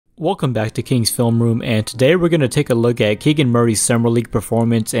Welcome back to King's Film Room, and today we're going to take a look at Keegan Murray's Summer League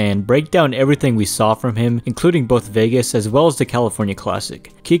performance and break down everything we saw from him, including both Vegas as well as the California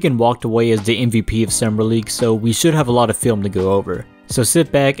Classic. Keegan walked away as the MVP of Summer League, so we should have a lot of film to go over. So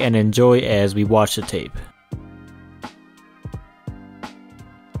sit back and enjoy as we watch the tape.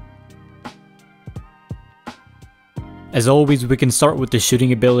 As always, we can start with the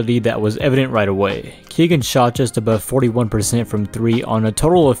shooting ability that was evident right away. Keegan shot just above 41% from 3 on a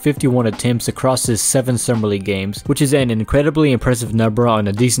total of 51 attempts across his 7 Summer League games, which is an incredibly impressive number on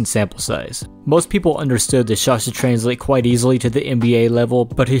a decent sample size. Most people understood the shot should translate quite easily to the NBA level,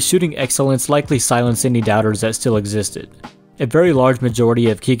 but his shooting excellence likely silenced any doubters that still existed. A very large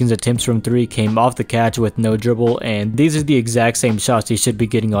majority of Keegan's attempts from 3 came off the catch with no dribble, and these are the exact same shots he should be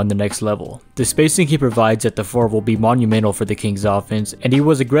getting on the next level. The spacing he provides at the 4 will be monumental for the Kings offense, and he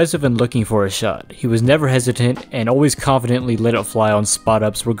was aggressive in looking for a shot. He was never hesitant and always confidently let it fly on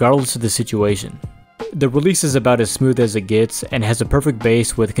spot-ups regardless of the situation. The release is about as smooth as it gets and has a perfect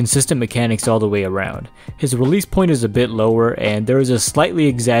base with consistent mechanics all the way around. His release point is a bit lower and there is a slightly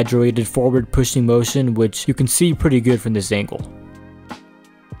exaggerated forward pushing motion which you can see pretty good from this angle.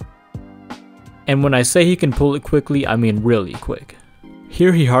 And when I say he can pull it quickly, I mean really quick.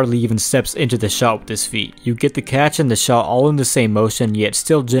 Here he hardly even steps into the shot with his feet. You get the catch and the shot all in the same motion, yet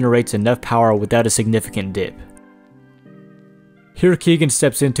still generates enough power without a significant dip. Here Keegan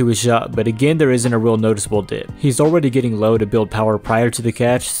steps into his shot, but again there isn't a real noticeable dip. He's already getting low to build power prior to the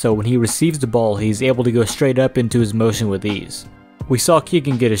catch, so when he receives the ball he's able to go straight up into his motion with ease. We saw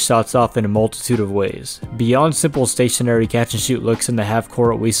Keegan get his shots off in a multitude of ways. Beyond simple stationary catch and shoot looks in the half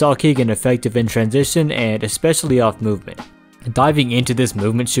court, we saw Keegan effective in transition and especially off movement. Diving into this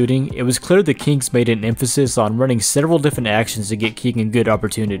movement shooting, it was clear the Kings made an emphasis on running several different actions to get Keegan good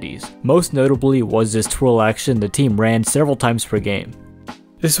opportunities. Most notably was this twirl action the team ran several times per game.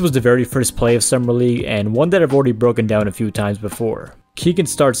 This was the very first play of Summer League and one that I've already broken down a few times before. Keegan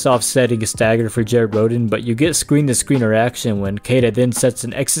starts off setting a stagger for Jared Rhoden, but you get screen-to-screener action when Keita then sets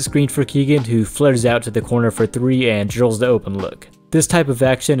an exit screen for Keegan, who flares out to the corner for 3 and drills the open look. This type of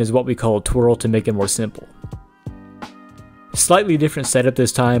action is what we call a twirl to make it more simple. Slightly different setup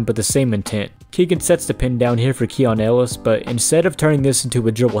this time, but the same intent. Keegan sets the pin down here for Keon Ellis, but instead of turning this into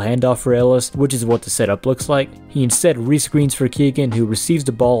a dribble handoff for Ellis, which is what the setup looks like, he instead rescreens for Keegan, who receives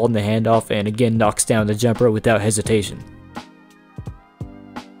the ball on the handoff and again knocks down the jumper without hesitation.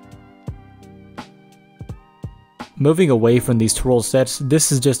 Moving away from these twirl sets,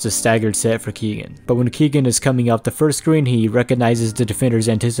 this is just a staggered set for Keegan. But when Keegan is coming off the first screen, he recognizes the defender's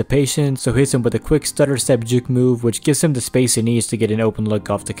anticipation, so hits him with a quick stutter step juke move which gives him the space he needs to get an open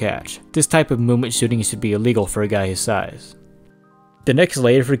look off the catch. This type of movement shooting should be illegal for a guy his size. The next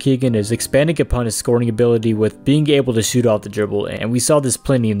layer for Keegan is expanding upon his scoring ability with being able to shoot off the dribble, and we saw this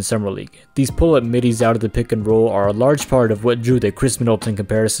plenty in the Summer League. These pull-up middies out of the pick and roll are a large part of what drew the Chris Middleton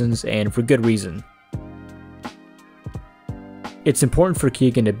comparisons, and for good reason. It's important for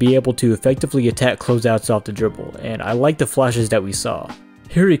Keegan to be able to effectively attack closeouts off the dribble, and I like the flashes that we saw.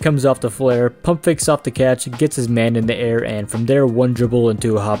 Here he comes off the flare, pump fakes off the catch, gets his man in the air, and from there one dribble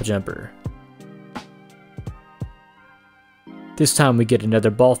into a hop jumper. This time we get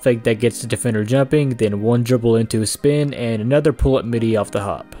another ball fake that gets the defender jumping, then one dribble into a spin, and another pull-up midi off the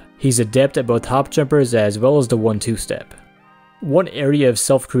hop. He's adept at both hop jumpers as well as the 1-2 step. One area of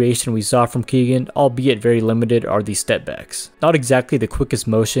self-creation we saw from Keegan, albeit very limited, are these step backs. Not exactly the quickest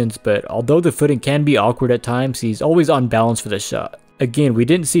motions, but although the footing can be awkward at times, he's always on balance for the shot. Again, we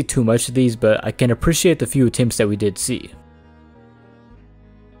didn't see too much of these, but I can appreciate the few attempts that we did see.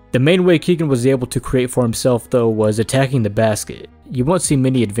 The main way Keegan was able to create for himself though was attacking the basket. You won't see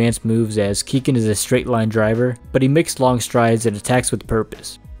many advanced moves as Keegan is a straight line driver, but he makes long strides and attacks with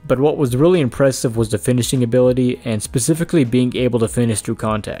purpose. But what was really impressive was the finishing ability, and specifically being able to finish through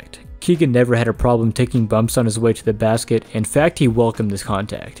contact. Keegan never had a problem taking bumps on his way to the basket. In fact, he welcomed this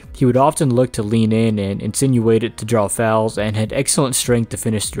contact. He would often look to lean in and insinuate it to draw fouls, and had excellent strength to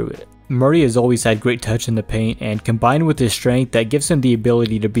finish through it. Murray has always had great touch in the paint, and combined with his strength, that gives him the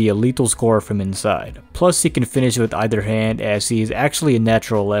ability to be a lethal scorer from inside. Plus he can finish with either hand as he is actually a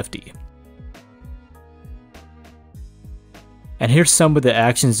natural lefty. And here's some of the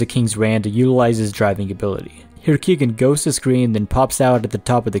actions the Kings ran to utilize his driving ability. Here Keegan goes to screen, then pops out at the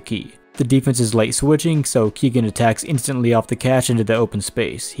top of the key. The defense is late switching, so Keegan attacks instantly off the catch into the open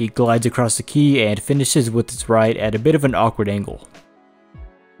space. He glides across the key and finishes with his right at a bit of an awkward angle.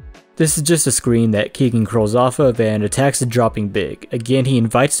 This is just a screen that Keegan curls off of and attacks the dropping big. Again, he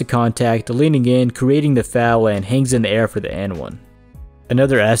invites the contact, leaning in, creating the foul, and hangs in the air for the and one.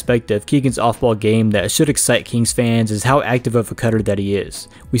 Another aspect of Keegan's off-ball game that should excite Kings fans is how active of a cutter that he is.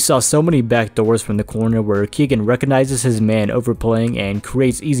 We saw so many backdoors from the corner where Keegan recognizes his man overplaying and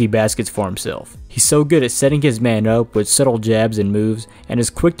creates easy baskets for himself. He's so good at setting his man up with subtle jabs and moves, and is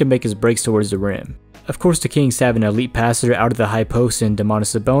quick to make his breaks towards the rim. Of course, the Kings have an elite passer out of the high post in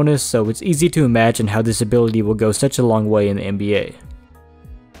Domantas Sabonis, so it's easy to imagine how this ability will go such a long way in the NBA.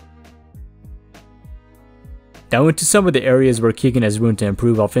 Now into some of the areas where Keegan has room to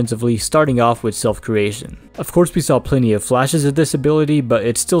improve offensively, starting off with self-creation. Of course, we saw plenty of flashes of this ability, but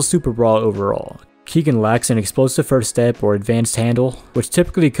it's still super raw overall. Keegan lacks an explosive first step or advanced handle, which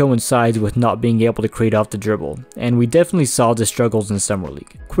typically coincides with not being able to create off the dribble, and we definitely saw the struggles in Summer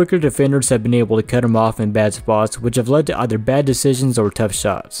League. Quicker defenders have been able to cut him off in bad spots, which have led to either bad decisions or tough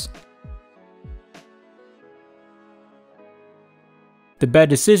shots. The bad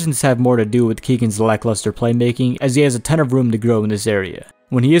decisions have more to do with Keegan's lackluster playmaking, as he has a ton of room to grow in this area.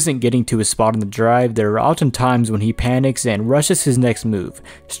 When he isn't getting to his spot on the drive, there are often times when he panics and rushes his next move,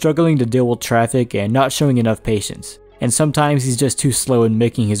 struggling to deal with traffic and not showing enough patience, and sometimes he's just too slow in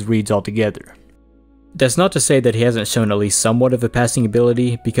making his reads altogether. That's not to say that he hasn't shown at least somewhat of a passing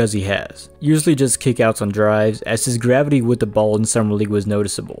ability, because he has. Usually just kickouts on drives, as his gravity with the ball in Summer League was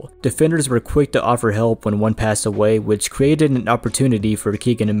noticeable. Defenders were quick to offer help when one passed away, which created an opportunity for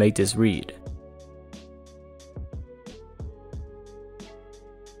Keegan to make this read.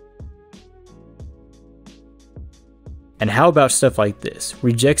 And how about stuff like this?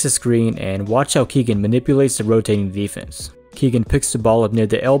 Rejects a screen, and watch how Keegan manipulates the rotating defense. Keegan picks the ball up near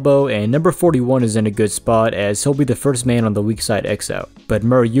the elbow, and number 41 is in a good spot as he'll be the first man on the weak side X out. But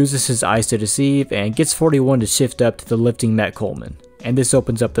Murray uses his eyes to deceive and gets 41 to shift up to the lifting Matt Coleman, and this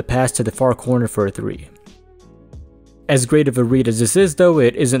opens up the pass to the far corner for a 3. As great of a read as this is though,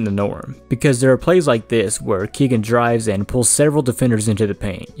 it isn't the norm, because there are plays like this where Keegan drives and pulls several defenders into the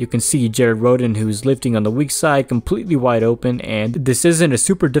paint. You can see Jared Rhoden, who's lifting on the weak side, completely wide open, and this isn't a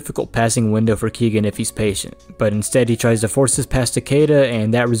super difficult passing window for Keegan if he's patient, but instead he tries to force his pass to Keita,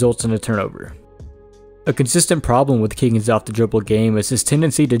 and that results in a turnover. A consistent problem with Keegan's off-the-dribble game is his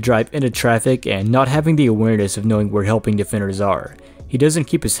tendency to drive into traffic and not having the awareness of knowing where helping defenders are. He doesn't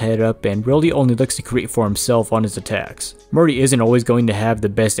keep his head up and really only looks to create for himself on his attacks. Murray isn't always going to have the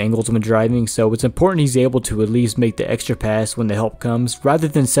best angles when driving, so it's important he's able to at least make the extra pass when the help comes, rather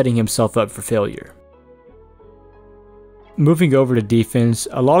than setting himself up for failure. Moving over to defense,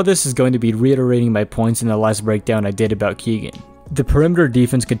 a lot of this is going to be reiterating my points in the last breakdown I did about Keegan. The perimeter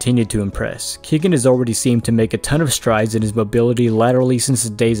defense continued to impress. Keegan has already seemed to make a ton of strides in his mobility laterally since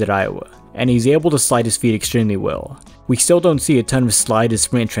his days at Iowa, and he's able to slide his feet extremely well. We still don't see a ton of slide and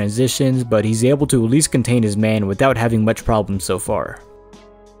sprint transitions, but he's able to at least contain his man without having much problem so far.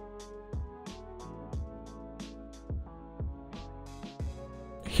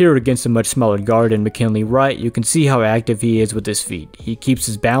 Here against a much smaller guard in McKinley Wright, you can see how active he is with his feet. He keeps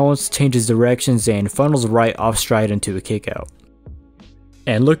his balance, changes directions, and funnels Wright off stride into a kickout.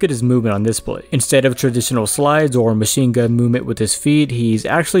 And look at his movement on this play. Instead of traditional slides or machine gun movement with his feet, he's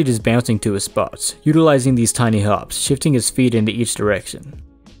actually just bouncing to his spots, utilizing these tiny hops, shifting his feet into each direction.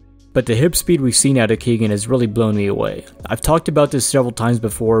 But the hip speed we've seen out of Keegan has really blown me away. I've talked about this several times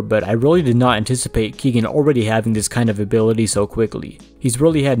before, but I really did not anticipate Keegan already having this kind of ability so quickly. He's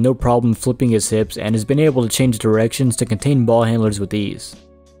really had no problem flipping his hips and has been able to change directions to contain ball handlers with ease.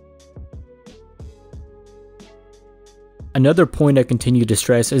 Another point I continue to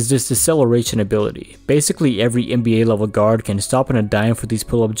stress is this deceleration ability. Basically every NBA level guard can stop on a dime for these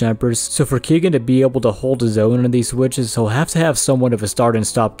pull-up jumpers, so for Keegan to be able to hold his own on these switches, he'll have to have somewhat of a start and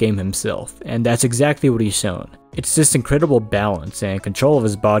stop game himself, and that's exactly what he's shown. It's this incredible balance and control of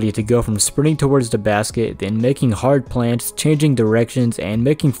his body to go from sprinting towards the basket, then making hard plants, changing directions, and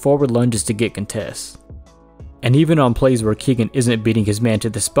making forward lunges to get contests. And even on plays where Keegan isn't beating his man to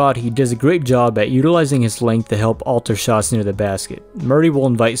the spot, he does a great job at utilizing his length to help alter shots near the basket. Murray will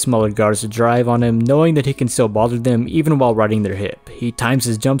invite smaller guards to drive on him, knowing that he can still bother them even while riding their hip. He times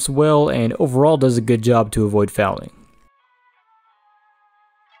his jumps well and overall does a good job to avoid fouling.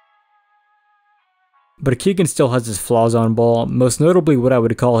 But Keegan still has his flaws on ball, most notably what I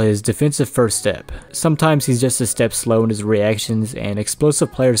would call his defensive first step. Sometimes he's just a step slow in his reactions, and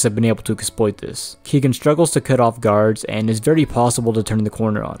explosive players have been able to exploit this. Keegan struggles to cut off guards, and it's very possible to turn the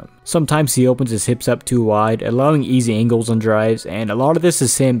corner on him. Sometimes he opens his hips up too wide, allowing easy angles on drives, and a lot of this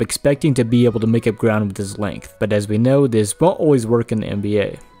is him expecting to be able to make up ground with his length, but as we know, this won't always work in the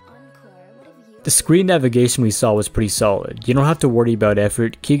NBA. The screen navigation we saw was pretty solid. You don't have to worry about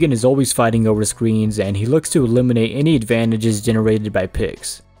effort. Keegan is always fighting over screens, and he looks to eliminate any advantages generated by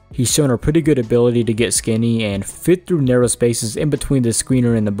picks. He's shown a pretty good ability to get skinny and fit through narrow spaces in between the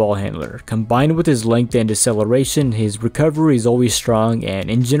screener and the ball handler. Combined with his length and acceleration, his recovery is always strong, and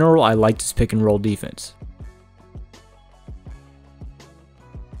in general I liked his pick and roll defense.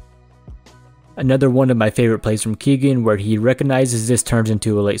 Another one of my favorite plays from Keegan, where he recognizes this turns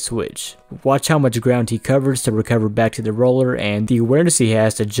into a late switch. Watch how much ground he covers to recover back to the roller, and the awareness he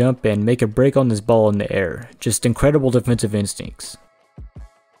has to jump and make a break on this ball in the air. Just incredible defensive instincts.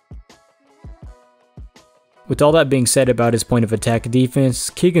 With all that being said about his point of attack defense,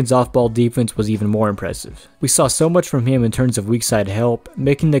 Keegan's off-ball defense was even more impressive. We saw so much from him in terms of weak side help,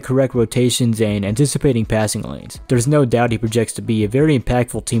 making the correct rotations and anticipating passing lanes. There's no doubt he projects to be a very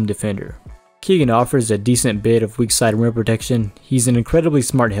impactful team defender. Keegan offers a decent bit of weak side rim protection. He's an incredibly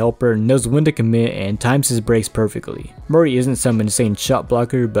smart helper, knows when to commit, and times his breaks perfectly. Murray isn't some insane shot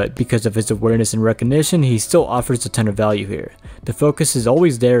blocker, but because of his awareness and recognition, he still offers a ton of value here. The focus is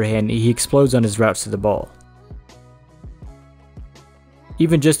always there and he explodes on his routes to the ball.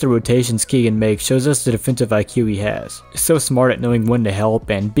 Even just the rotations Keegan makes shows us the defensive IQ he has. He's so smart at knowing when to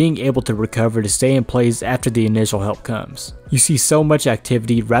help and being able to recover to stay in plays after the initial help comes. You see so much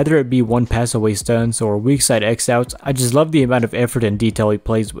activity, rather it be one pass away stunts or weak side X outs. I just love the amount of effort and detail he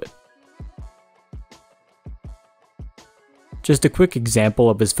plays with. Just a quick example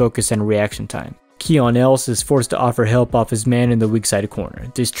of his focus and reaction time. Keon Ellis is forced to offer help off his man in the weak side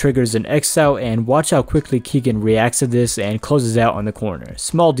corner. This triggers an X out, and watch how quickly Keegan reacts to this and closes out on the corner.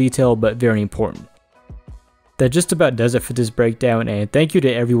 Small detail, but very important. That just about does it for this breakdown, and thank you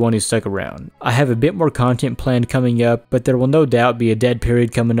to everyone who stuck around. I have a bit more content planned coming up, but there will no doubt be a dead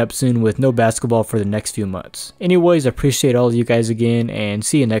period coming up soon with no basketball for the next few months. Anyways, I appreciate all of you guys again, and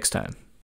see you next time.